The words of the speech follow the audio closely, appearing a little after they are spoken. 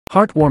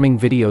Heartwarming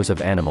videos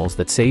of animals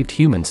that saved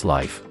humans'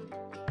 life.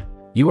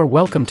 You are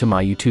welcome to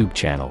my YouTube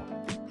channel.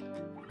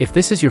 If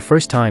this is your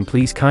first time,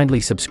 please kindly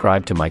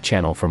subscribe to my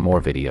channel for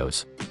more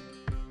videos.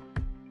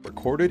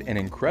 Recorded an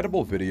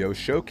incredible video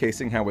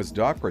showcasing how his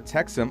dog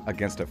protects him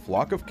against a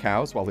flock of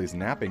cows while he's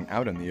napping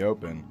out in the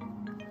open.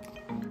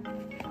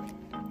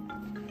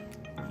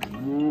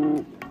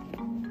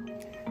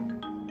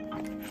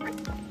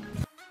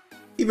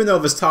 Even though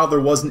this toddler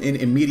wasn't in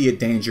immediate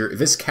danger,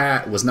 this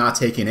cat was not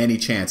taking any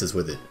chances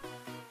with it.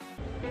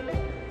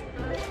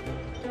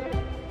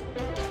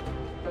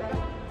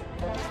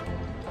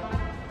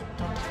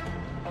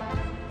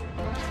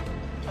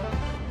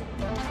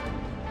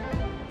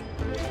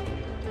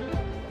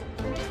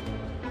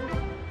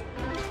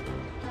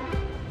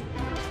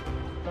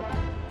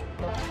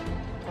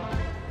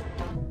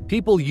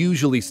 People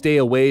usually stay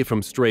away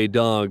from stray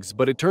dogs,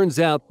 but it turns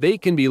out they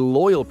can be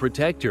loyal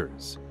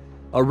protectors.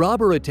 A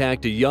robber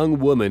attacked a young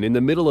woman in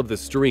the middle of the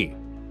street.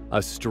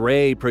 A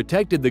stray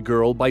protected the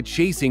girl by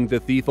chasing the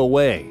thief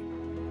away.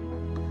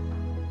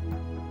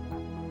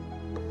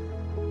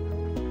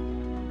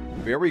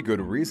 Very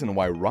good reason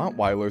why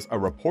Rottweilers are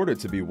reported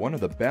to be one of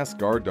the best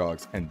guard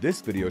dogs, and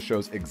this video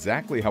shows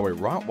exactly how a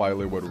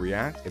Rottweiler would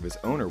react if his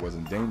owner was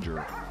in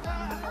danger.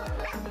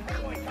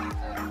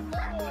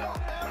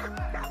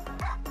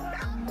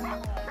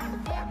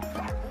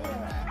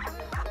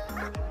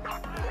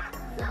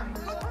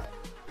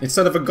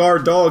 Instead of a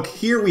guard dog,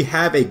 here we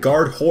have a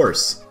guard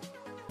horse.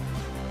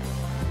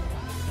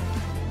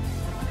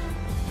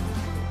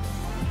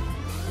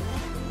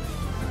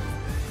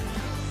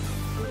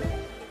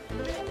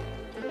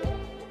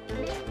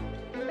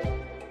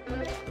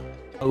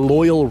 A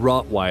loyal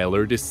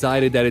Rottweiler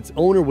decided that its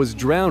owner was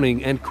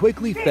drowning and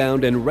quickly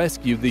found and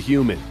rescued the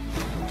human.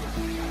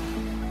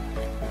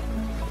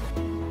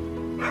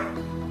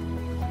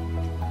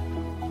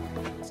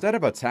 Instead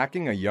of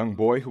attacking a young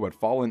boy who had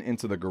fallen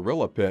into the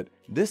gorilla pit,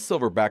 this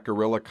silverback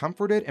gorilla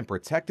comforted and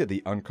protected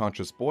the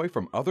unconscious boy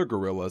from other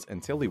gorillas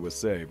until he was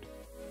saved.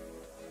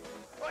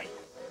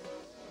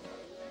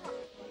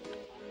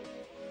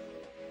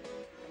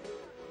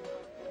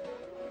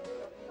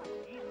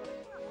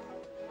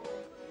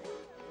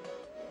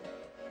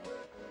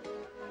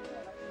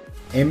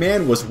 A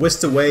man was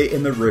whisked away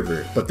in the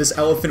river, but this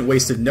elephant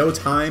wasted no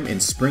time in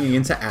springing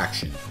into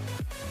action.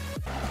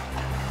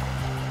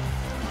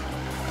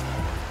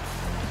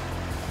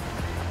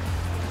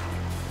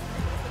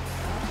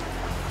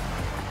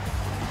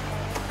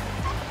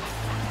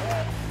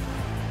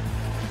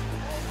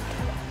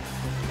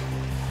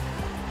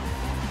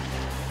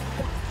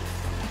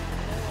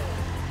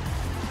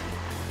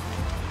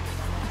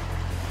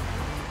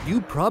 You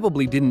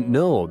probably didn't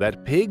know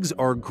that pigs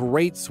are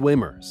great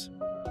swimmers.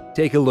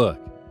 Take a look.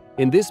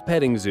 In this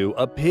petting zoo,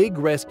 a pig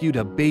rescued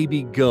a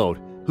baby goat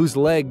whose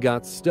leg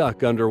got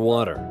stuck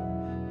underwater.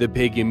 The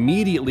pig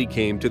immediately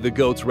came to the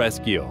goat's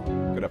rescue.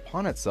 Good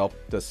upon itself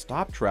to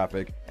stop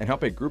traffic and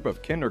help a group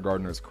of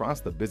kindergartners cross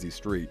the busy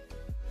street.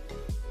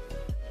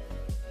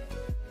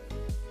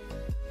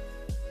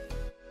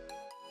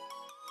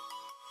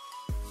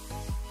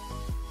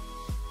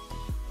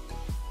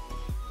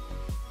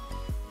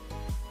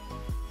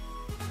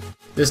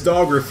 This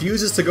dog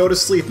refuses to go to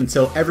sleep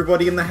until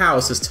everybody in the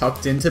house is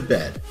tucked into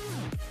bed.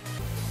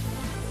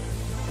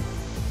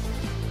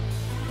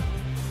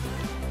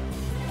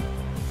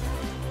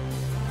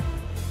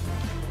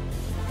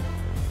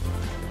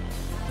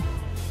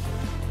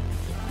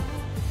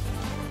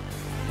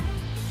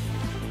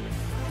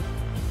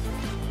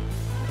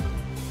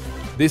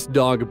 This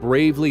dog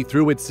bravely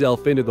threw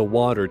itself into the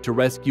water to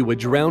rescue a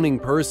drowning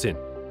person.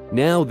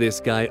 Now this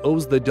guy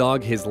owes the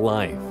dog his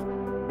life.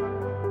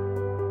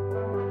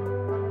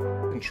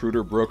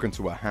 Intruder broke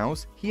into a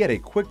house, he had a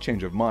quick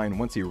change of mind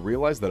once he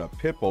realized that a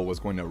pit bull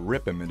was going to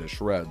rip him into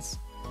shreds.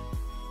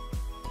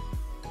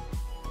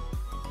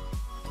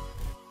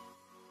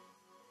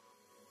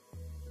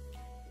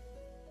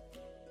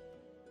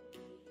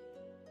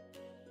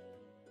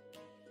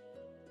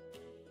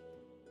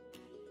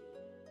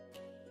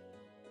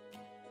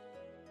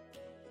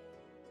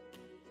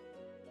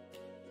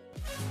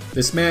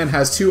 This man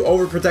has two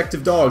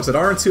overprotective dogs that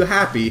aren't too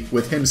happy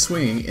with him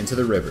swinging into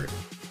the river.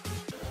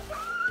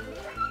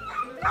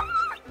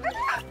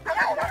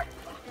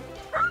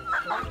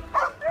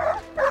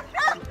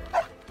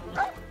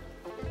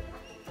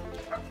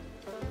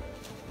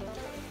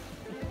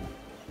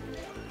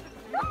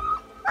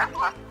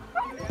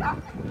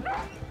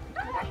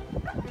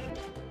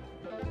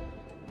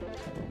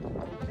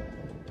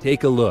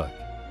 Take a look.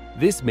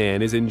 This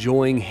man is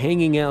enjoying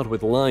hanging out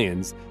with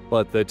lions,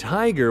 but the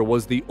tiger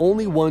was the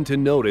only one to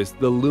notice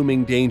the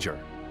looming danger.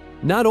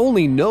 Not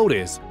only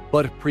notice,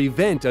 but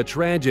prevent a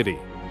tragedy.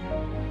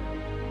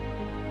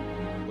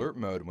 Alert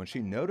mode when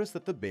she noticed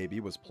that the baby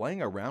was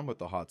playing around with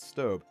the hot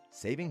stove,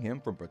 saving him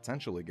from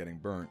potentially getting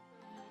burnt.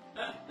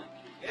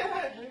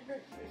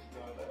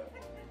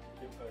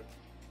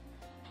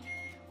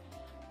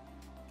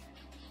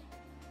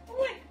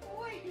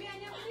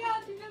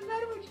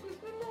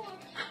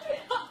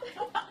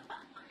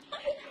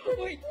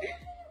 Ой,